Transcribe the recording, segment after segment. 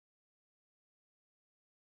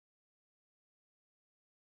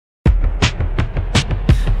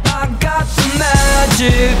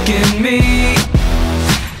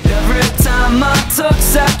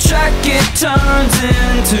turns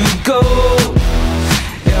into gold.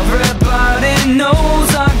 Everybody knows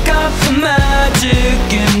I got the magic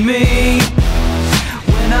in me.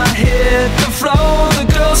 When I hit the floor,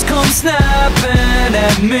 the girls come snapping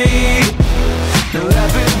at me. Now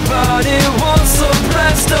everybody wants a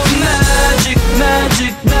blast of magic,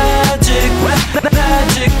 magic, magic,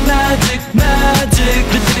 magic, magic,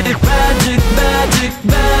 magic, magic, magic,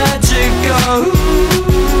 magic, oh,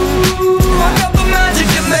 I got the magic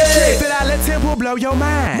in me. Did I let tempo blow your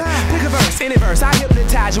mind? Pick a verse, any verse, I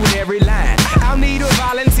hypnotize you with every line. I'll need a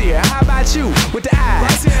volunteer, how about you with the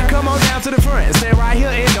eyes? Come on down to the front, stay right here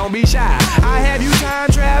and don't be shy. I have you time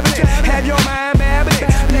traveling, have your mind babbling.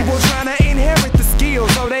 People trying to inherit the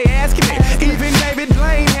skills, so they asking me. Even David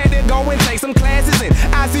Blaine had to go and take some classes, and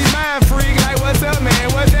I see mind freak like, what's up,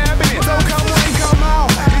 man, what's happening? So come on, come on,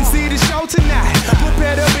 and see the show tonight.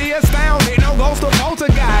 Prepare to be astounded, no ghost or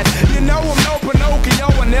poltergeist. You know I'm no Pinocchio,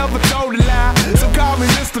 I never told a lie. So call me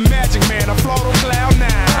Mr. Magic Man, I float on cloud nine.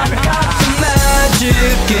 I got the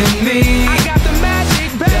magic in me. I got the magic,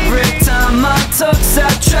 baby. Every time I touch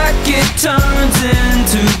that track, it turns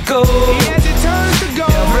into gold. Yes, it turns to gold.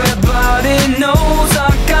 Everybody knows I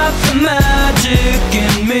got the magic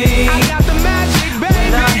in me. I got the magic, baby.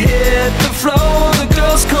 When I hit the floor, the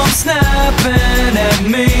girls come snapping at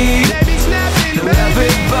me. They be snapping, Now baby.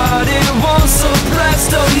 everybody wants a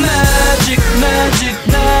blast of magic, magic,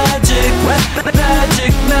 magic,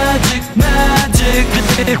 magic, magic,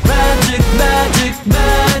 magic, magic, magic,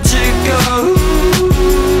 magic, oh,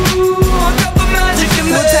 I got the magic in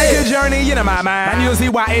me. We'll take a journey into my mind, and you'll see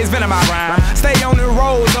why it's been in my rhyme. Stay on the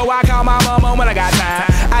road, so I call my mama when I got time.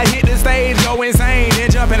 I hit the stage, go insane,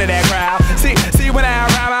 and jump into that crowd. See when I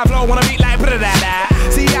rhyme, I flow, wanna beat like da-da-da.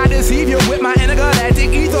 See, I deceive you with my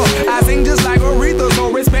intergalactic ether. I sing just like Aretha,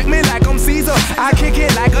 so respect me like I'm Caesar. I kick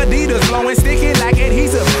it like Adidas, blow and stick it like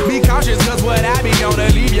adhesive. Be cautious, cause what I be gonna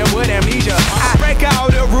leave you with amnesia. I break all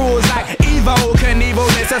the rules like Evo Knievel.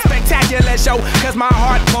 It's a spectacular show, cause my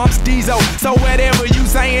heart pumps diesel. So whatever you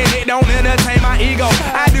saying, it don't entertain my ego.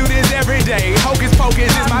 I do this every day, hocus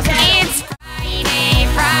pocus is my speed. It's Friday,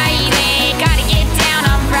 Friday, gotta get down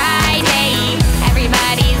on Friday.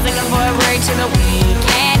 Everybody's looking forward to the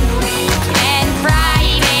weekend, weekend.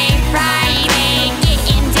 Friday, Friday,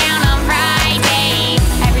 getting down on Friday.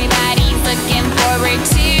 Everybody's looking forward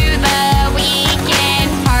to the weekend.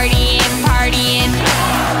 Partying, partying,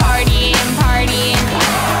 partying, partying.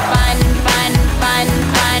 Fun, fun, fun,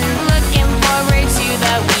 fun. Looking forward to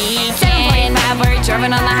the weekend. 7:45, we're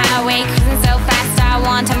driving on the highway, cruising so fast, I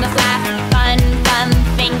want time to fly. Fun, fun,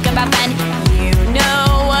 think about fun. You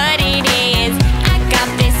know what it is. I got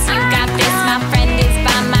this, you got this. My friend is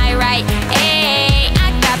by my right. Hey, I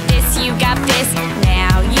got this, you got this.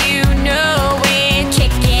 Now you know it.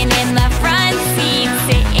 Kicking in the front seat,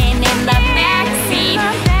 sitting in the back seat.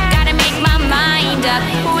 Gotta make my mind up.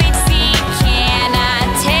 Which seat can I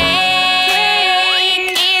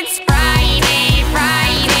take? It's Friday,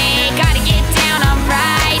 Friday. Gotta get down on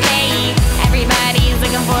Friday. Everybody's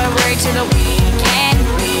looking forward to the weekend,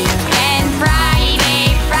 weekend.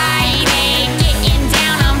 Friday, Friday, getting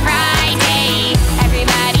down on Friday.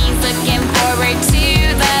 Everybody's looking forward to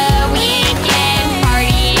the weekend.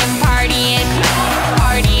 Partying, partying,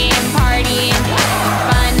 partying, partying.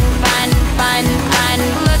 Fun, fun, fun, fun.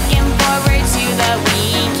 Looking forward to the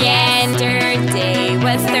weekend. Thursday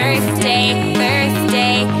was Thursday,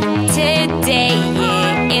 Thursday. Today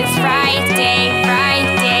it's Friday,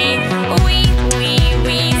 Friday.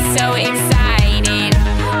 We so excited.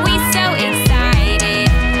 We so excited.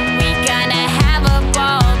 We gonna have a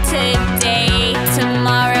ball today.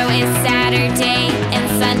 Tomorrow is Saturday and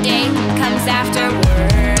Sunday comes afterwards.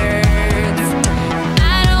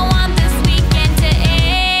 I don't want this weekend to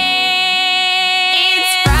end.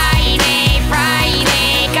 It's Friday,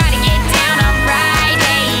 Friday. Gotta get down on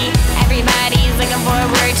Friday. Everybody's looking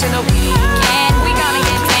forward to the weekend. We gonna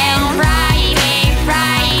get down Friday,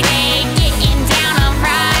 Friday. Getting down on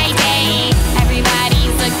Friday.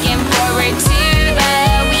 Everybody's looking forward to the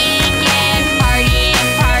weekend. Partying,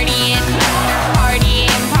 partying,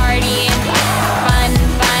 partying, partying. Fun,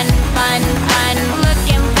 fun, fun, fun.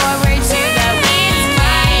 Looking forward to the weekend.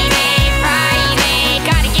 Friday, Friday.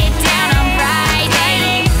 Gotta get down on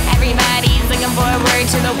Friday. Everybody's looking forward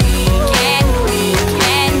to the